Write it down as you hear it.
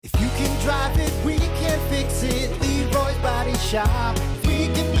drive it, we can fix it. Leroy's Body Shop. We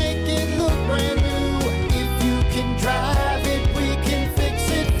can make it look brand new. If you can drive it, we can fix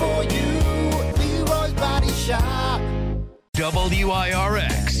it for you. Leroy's Body Shop.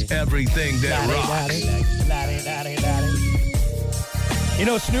 WIRX, everything that rocks. You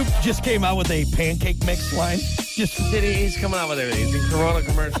know, Snoop just came out with a pancake mix line. He's coming out with everything. He's in Corona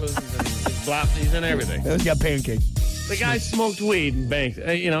commercials. He's in everything. He's got pancakes. The guy smoked weed and banked.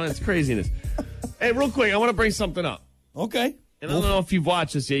 It's craziness. Hey, real quick, I want to bring something up. Okay. And I don't know if you've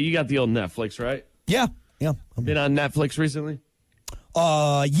watched this yet. You got the old Netflix, right? Yeah. Been on Netflix recently?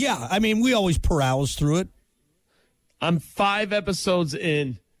 Yeah. I mean, we always peruse through it. I'm 5 episodes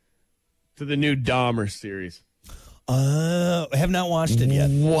in to the new Dahmer series. I have not watched it yet.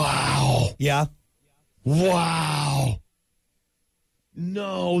 Wow. Yeah. Wow.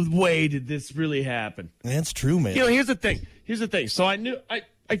 No way did this really happen. That's true, man. Here's the thing. So I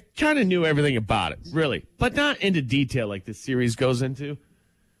kind of knew everything about it, really, but not into detail like this series goes into.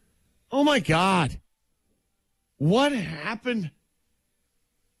 Oh my God. What happened?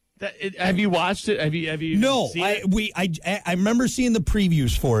 Have you watched it? Have you? No, seen it? I remember seeing the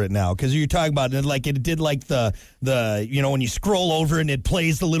previews for it now because you're talking about it like it did like the when you scroll over and it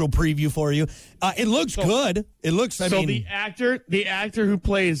plays the little preview for you. It looks good. It looks. The actor who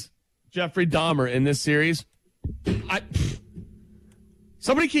plays Jeffrey Dahmer in this series,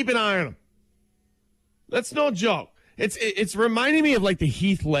 somebody keep an eye on him. That's no joke. It's reminding me of like the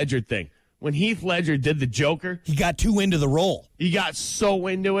Heath Ledger thing. When Heath Ledger did the Joker, he got too into the role. He got so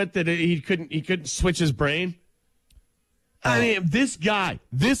into it that he couldn't switch his brain. I mean, this guy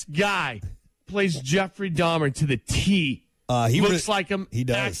plays Jeffrey Dahmer to the T. He looks like him, he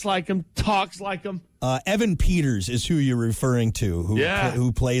does. Acts like him, talks like him. Evan Peters is who you're referring to,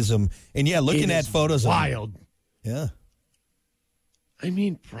 who plays him. And looking at photos, wild. Yeah. I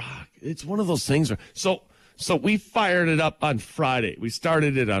mean, Brock, it's one of those things. So we fired it up on Friday. We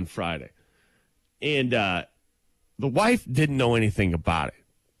started it on Friday. And the wife didn't know anything about it.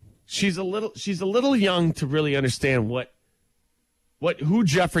 She's a little young to really understand who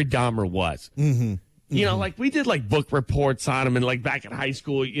Jeffrey Dahmer was. Mm-hmm. Like we did like book reports on him and like back in high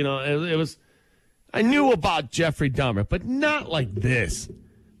school, it was I knew about Jeffrey Dahmer, but not like this.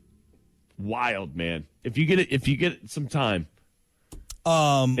 Wild, man. If you get some time.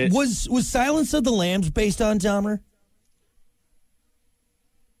 Was Silence of the Lambs based on Dahmer?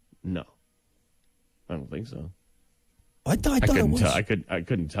 No. I don't think so. I thought it was. I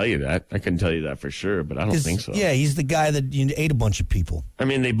couldn't tell you that. I couldn't tell you that for sure, but I don't think so. Yeah, he's the guy that ate a bunch of people. I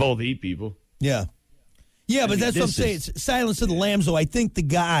mean, they both eat people. Yeah. Yeah, but that's what I'm saying. Silence of the Lambs, though, I think the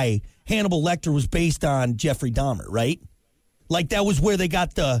guy, Hannibal Lecter, was based on Jeffrey Dahmer, right? Like that was where they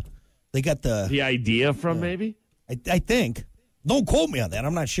got the idea from, maybe? I think. Don't quote me on that.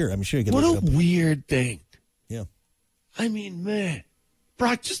 I'm not sure. I'm sure you can look it up. What a weird thing. Yeah. I mean, man.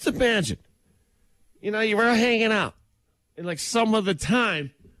 Brock, just imagine. You were hanging out. And like some of the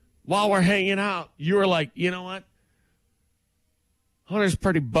time while we're hanging out, you were like, you know what? Hunter's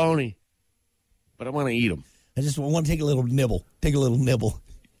pretty bony, but I want to eat him. I just want to take a little nibble.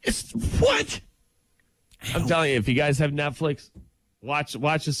 It's what? I'm telling you, if you guys have Netflix, watch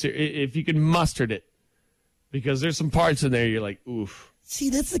a series. If you can mustard it. Because there's some parts in there you're like, oof. See,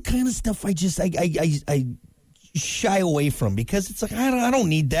 that's the kind of stuff I shy away from because it's like, I don't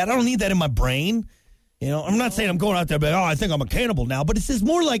need that. I don't need that in my brain. I'm not saying I'm going out there, but I think I'm a cannibal now. But it's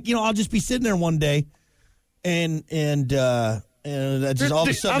more like, I'll just be sitting there one day and just all of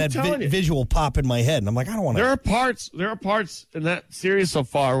a sudden that visual pop in my head. And I'm like, I don't want to. There are parts in that series so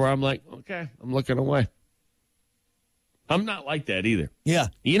far where I'm like, okay, I'm looking away. I'm not like that either. Yeah.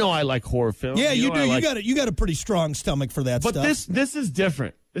 I like horror films. Yeah, you do. You got a pretty strong stomach for that stuff. But this is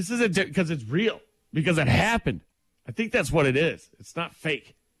different. This is because it's real. Because it happened. I think that's what it is. It's not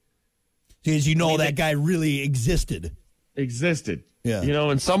fake. Because that guy really existed. Yeah.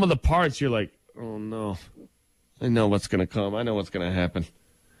 And some of the parts you're like, oh no. I know what's going to come. I know what's going to happen.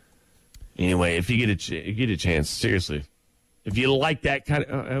 Anyway, if you get a chance, seriously. If you like that kind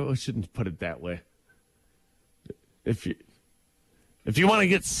of I shouldn't put it that way. If you want to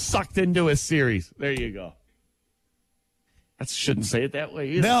get sucked into a series, there you go. I shouldn't say it that way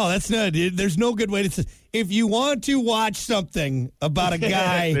either. No, that's not. There's no good way to say. If you want to watch something about a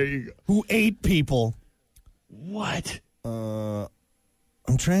guy who ate people, what? I'm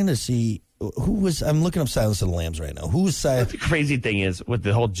trying to see who was. I'm looking up Silence of the Lambs right now. Who was Silence? The crazy thing is with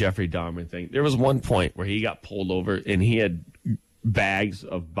the whole Jeffrey Dahmer thing. There was one point where he got pulled over and he had bags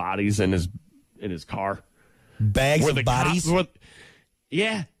of bodies in his car. Bags of bodies?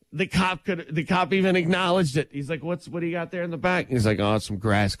 Yeah. the cop even acknowledged it. He's like, what do you got there in the back? He's like, oh, it's some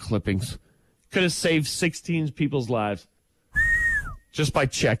grass clippings. Could have saved 16 people's lives just by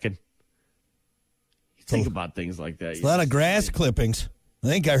checking. You think about things like that. A lot of grass clippings. I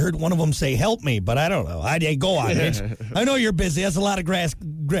think I heard one of them say, help me, but I don't know. Go on, Mitch. I know you're busy. That's a lot of grass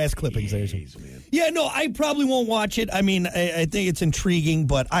clippings there. Man. Yeah, no, I probably won't watch it. I mean, I think it's intriguing,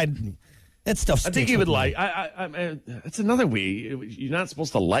 but that stuff. I think you would like. It's another way. You're not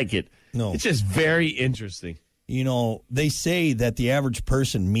supposed to like it. No, it's just very interesting. You know, they say that the average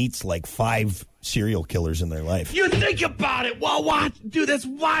person meets like 5 serial killers in their life. You think about it. Well, what, dude? That's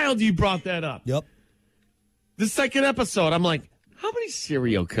wild. You brought that up. Yep. The second episode, I'm like, how many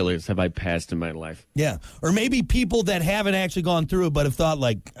serial killers have I passed in my life? Yeah, or maybe people that haven't actually gone through it, but have thought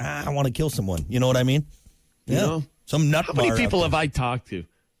like, I want to kill someone. You know what I mean? Yeah. You know? Some nut. How many people have I talked to?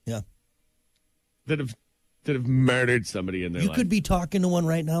 Yeah. That have murdered somebody in their life. You could be talking to one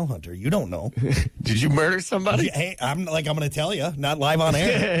right now, Hunter. You don't know. Did you murder somebody? Hey, I'm going to tell you, not live on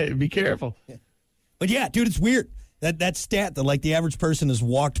air. Be careful. Yeah. But yeah, dude, it's weird. That stat that like the average person has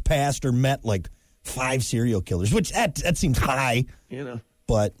walked past or met like 5 serial killers, which that seems high. You know.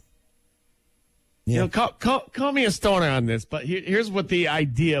 But yeah. You know, call me a stoner on this, but here's what the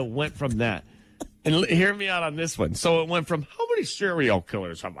idea went from that. And hear me out on this one. So it went from how many serial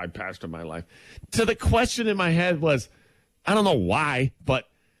killers have I passed in my life to the question in my head was, I don't know why, but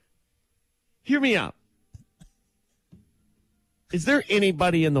hear me out. Is there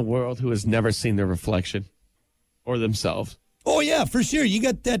anybody in the world who has never seen their reflection or themselves? Oh, yeah, for sure. You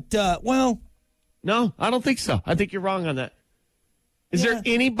got that, No, I don't think so. I think you're wrong on that. Is there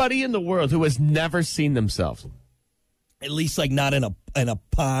anybody in the world who has never seen themselves? At least like not in a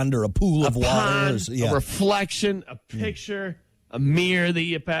pond or a pool of water. Pond, a reflection, a picture, a mirror that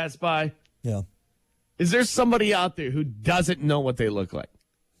you pass by. Yeah. Is there somebody out there who doesn't know what they look like?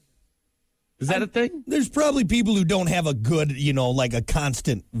 Is that a thing? There's probably people who don't have a good, like a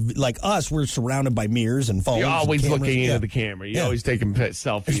constant, like us, we're surrounded by mirrors and phones. You're always and looking into the camera. You're always taking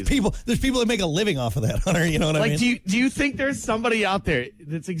selfies. There's people that make a living off of that, Hunter. You know what I mean? Do you think there's somebody out there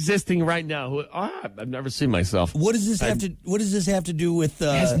that's existing right now who I've never seen myself? What does this have to do with?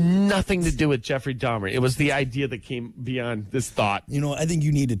 It has nothing to do with Jeffrey Dahmer. It was the idea that came beyond this thought. I think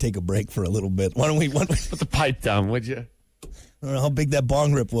you need to take a break for a little bit. Why don't we put the pipe down, would you? I don't know how big that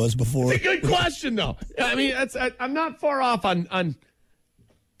bong rip was before. It's a good question, though. I mean, I'm not far off on.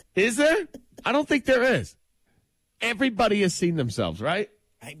 Is there? I don't think there is. Everybody has seen themselves, right?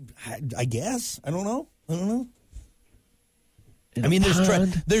 I guess. I don't know. I mean,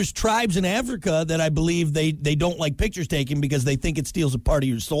 there's tribes in Africa that I believe they don't like pictures taken because they think it steals a part of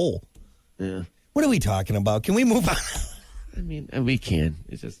your soul. Yeah. What are we talking about? Can we move on? I mean, we can.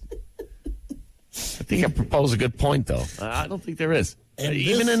 It's just. I think I propose a good point, though. I don't think there is.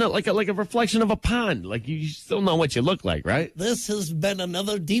 Even in like a reflection of a pond. Like, you still know what you look like, right? This has been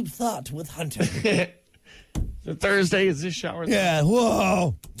another deep thought with Hunter. Thursday, is this shower? Yeah,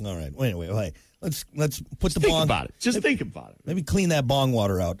 whoa. All right. Anyway, wait. Let's put the bong. Think about it. Just think about it. Maybe clean that bong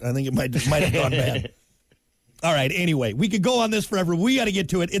water out. I think it might have gone bad. All right, anyway, we could go on this forever. We got to get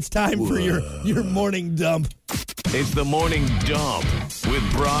to it. It's time for your morning dump. It's the Morning Dump with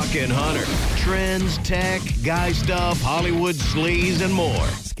Brock and Hunter. Trends, tech, guy stuff, Hollywood sleaze, and more.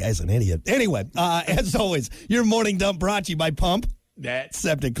 This guy's an idiot. Anyway, as always, your morning dump brought to you by Pump That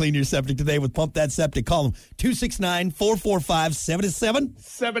Septic. Clean your septic today with Pump That Septic. Call them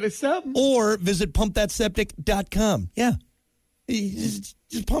 269-445-7777. Or visit pumpthatseptic.com. Yeah. Just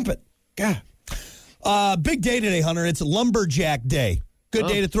pump it. God. Big day today, Hunter. It's Lumberjack Day. Good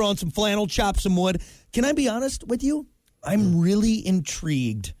day to throw on some flannel, chop some wood. Can I be honest with you? I'm really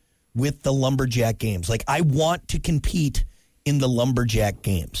intrigued with the Lumberjack games. Like, I want to compete in the Lumberjack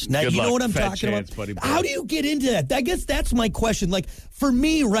games. Now, you know what I'm talking about? Buddy. How do you get into that? I guess that's my question. Like, for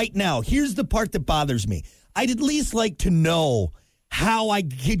me right now, here's the part that bothers me. I'd at least like to know how I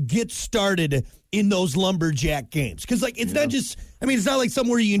could get started in those Lumberjack games. Because, like, it's not just, it's not like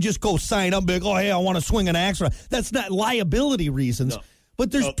somewhere you can just go sign up and be like, oh, hey, I want to swing an axe. That's not liability reasons. No. But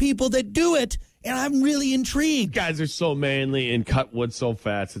there's people that do it, and I'm really intrigued. Guys are so manly and cut wood so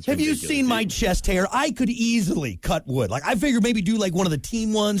fast. It's ridiculous. You seen my chest hair? I could easily cut wood. Like, I figured maybe do like one of the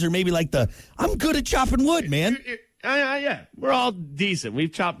team ones or maybe like I'm good at chopping wood, man. Yeah, we're all decent.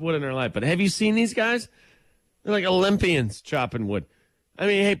 We've chopped wood in our life. But have you seen these guys? They're like Olympians chopping wood. I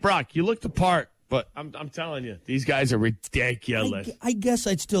mean, hey, Brock, you look the part. But I'm telling you, these guys are ridiculous. I guess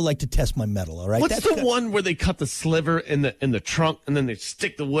I'd still like to test my metal, all right? What's the one where they cut the sliver in the trunk and then they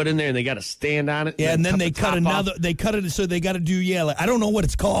stick the wood in there and they got to stand on it? Yeah, and then they cut another. They cut it so they got to do like, I don't know what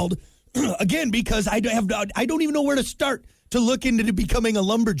it's called. Again, because I don't even know where to start to look into becoming a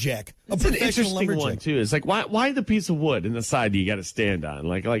lumberjack, a It's an professional interesting lumberjack. one too. It's like why the piece of wood in the side do you got to stand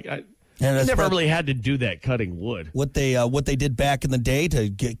on? I that's never prob- really had to do that cutting wood. What they did back in the day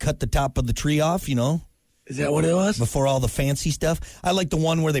to cut the top of the tree off, Is that what it was? before all the fancy stuff. I like the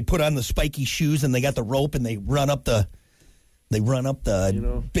one where they put on the spiky shoes and they got the rope and they run up the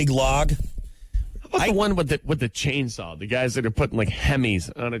big log. How about the one with the chainsaw? The guys that are putting like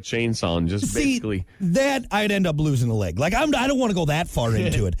Hemis on a chainsaw and just basically. That I'd end up losing a leg. Like I don't want to go that far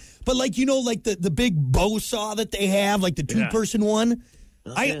into it. But like like the big bow saw that they have, like the 2-person one.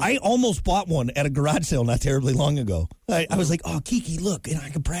 I almost bought one at a garage sale not terribly long ago. I was like, oh, Kiki, look, I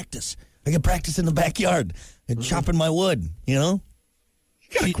can practice. I can practice in the backyard and chopping my wood, Got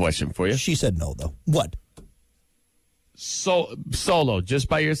a question for you. She said no, though. What? So solo, just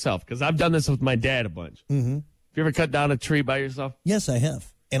by yourself, because I've done this with my dad a bunch. Mm-hmm. Have you ever cut down a tree by yourself? Yes, I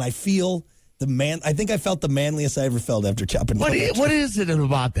have. And I feel I think I felt the manliest I ever felt after chopping down that tree. What is it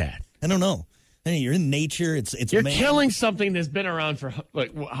about that? I don't know. I mean, you're in nature. It's You're killing something that's been around for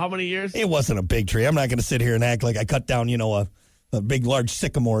like how many years? It wasn't a big tree. I'm not going to sit here and act like I cut down, a big, large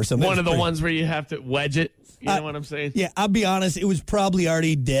sycamore or something. One of the ones where you have to wedge it. You know what I'm saying? Yeah, I'll be honest. It was probably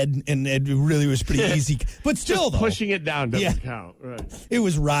already dead, and it really was pretty easy. But still, Just though, pushing it down doesn't count. Right. it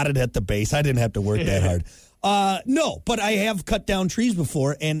was rotted at the base. I didn't have to work that hard. No, but I have cut down trees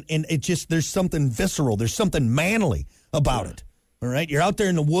before, and it just, there's something visceral. There's something manly about it. All right? You're out there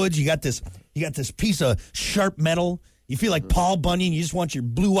in the woods. You got this piece of sharp metal. You feel like Paul Bunyan. You just want your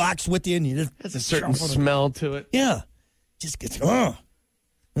blue ox with you, and you just... There's a certain smell to it. Yeah. Just gets...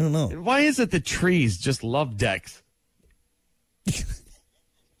 I don't know. And why is it the trees just love decks?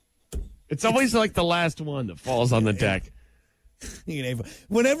 It's always like the last one that falls on the deck.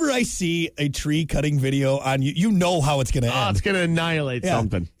 Whenever I see a tree cutting video on you know how it's going to end. Oh, it's going to annihilate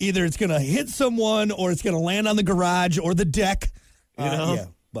something. Either it's going to hit someone or it's going to land on the garage or the deck. Yeah,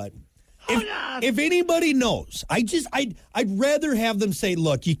 but if anybody knows, I'd rather have them say,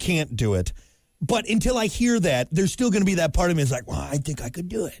 look, you can't do it. But until I hear that, there's still going to be that part of me that's like, well, I think I could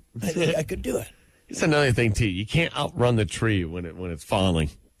do it. I think I could do it. It's another thing, too. You can't outrun the tree when it's falling.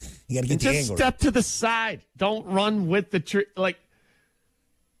 You got to get the Just angle. step to the side. Don't run with the tree. Like,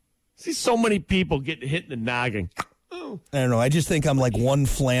 see so many people get hit in the noggin. I don't know. I just think I'm like one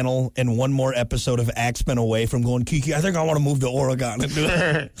flannel and one more episode of Axemen away from going, Kiki, I think I want to move to Oregon and do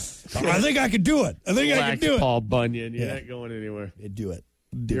it. I think I could do it. I think I can do it. Paul Bunyan. You're not going anywhere. Do it.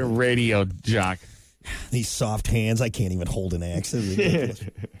 You're a radio jock. These soft hands, I can't even hold an axe. This is ridiculous.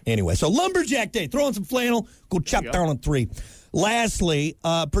 Anyway, so Lumberjack Day. Throw on some flannel. Go chop down on 3. Lastly,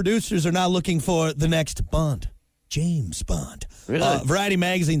 producers are now looking for the next Bond. James Bond. Really? Variety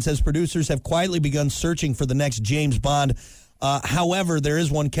magazine says producers have quietly begun searching for the next James Bond. However, there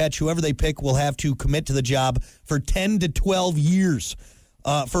is one catch. Whoever they pick will have to commit to the job for 10 to 12 years.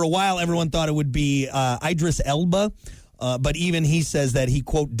 For a while, everyone thought it would be Idris Elba. But even he says that he,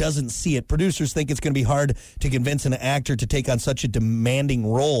 quote, doesn't see it. Producers think it's going to be hard to convince an actor to take on such a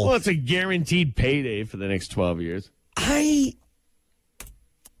demanding role. Well, it's a guaranteed payday for the next 12 years. I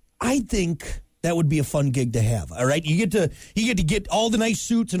think that would be a fun gig to have. All right, you get to get all the nice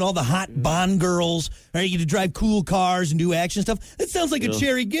suits and all the hot Bond girls. All right, you get to drive cool cars and do action stuff. That sounds like a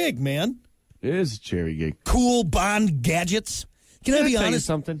cherry gig, man. It is a cherry gig. Cool Bond gadgets. Can I be tell you honest?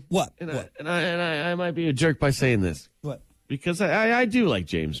 something? What? What? I might be a jerk by saying this. What? Because I do like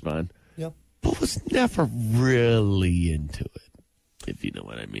James Bond. Yep. But was never really into it, if you know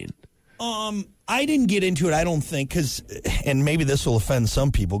what I mean. I didn't get into it, I don't think, and maybe this will offend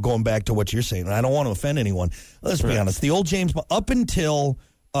some people, going back to what you're saying, and I don't want to offend anyone. Let's be honest. The old James Bond, up until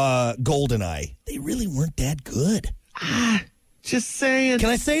GoldenEye, they really weren't that good. Just saying. Can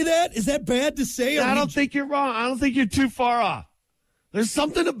I say that? Is that bad to say? I don't think you're wrong. I don't think you're too far off. There's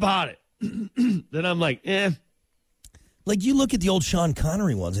something about it that I'm like, Like, you look at the old Sean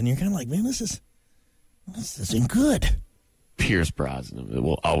Connery ones, and you're kind of like, man, this isn't good. Pierce Brosnan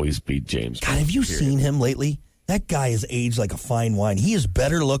will always be James Bond. God, have you seen him lately? That guy has aged like a fine wine. He is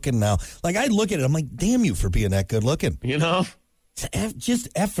better looking now. Like, I look at it, I'm like, damn you for being that good looking. You know?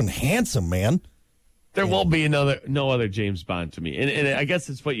 Just effing handsome, man. There won't be no other James Bond to me. And I guess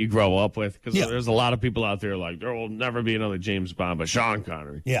it's what you grow up with, because there's a lot of people out there like, there will never be another James Bond, but Sean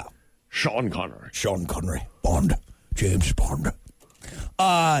Connery. Yeah. Sean Connery. Bond. James Bond.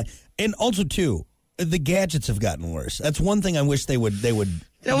 And also, too, the gadgets have gotten worse. That's one thing I wish they would. That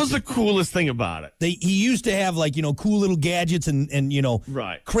was the coolest thing about it. He used to have, like, cool little gadgets and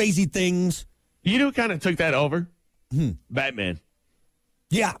right. crazy things. You know who kind of took that over? Batman.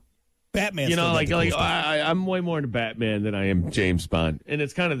 Yeah. Batman. You know, still got the cool stuff. I'm way more into Batman than I am James Bond. And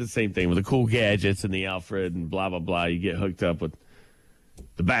it's kind of the same thing with the cool gadgets and the Alfred and blah, blah, blah. You get hooked up with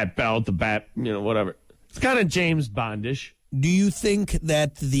the bat belt, the bat, whatever. It's kind of James Bondish. Do you think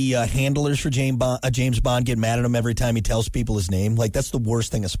that the handlers for James Bond get mad at him every time he tells people his name? Like, that's the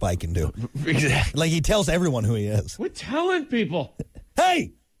worst thing a spy can do. Exactly. Like, he tells everyone who he is. We're telling people.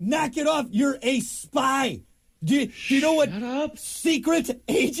 Hey, knock it off. You're a spy. Do you know what secret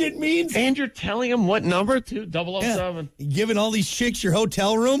agent means? And you're telling him what number? 007. Yeah. Giving all these chicks your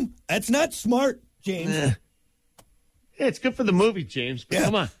hotel room? That's not smart, James. Yeah, it's good for the movie, James. But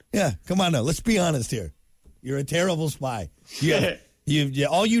come on. Yeah, come on now. Let's be honest here. You're a terrible spy.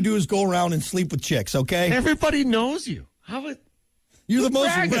 All you do is go around and sleep with chicks, okay? Everybody knows you. You're the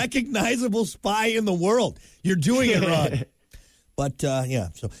most recognizable spy in the world. You're doing it wrong. But,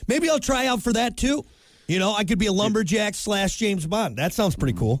 so maybe I'll try out for that, too. I could be a lumberjack / James Bond. That sounds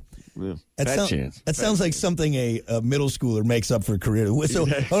pretty cool. Yeah, that sounds like something a middle schooler makes up for a career. So,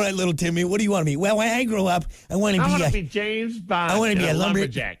 all right, little Timmy, what do you want to be? Well, when I grow up, I want to be James Bond. I want to be a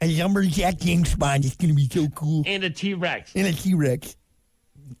lumberjack. A lumberjack James Bond. It's going to be so cool. And a T-Rex.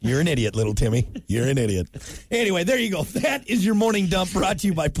 You're an idiot, little Timmy. You're an idiot. Anyway, there you go. That is your morning dump brought to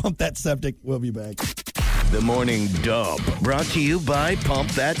you by Pump That Septic. We'll be back. The Morning Dump, brought to you by Pump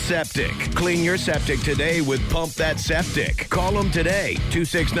That Septic. Clean your septic today with Pump That Septic. Call them today,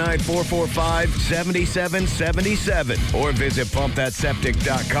 269-445-7777, or visit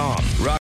pumpthatseptic.com.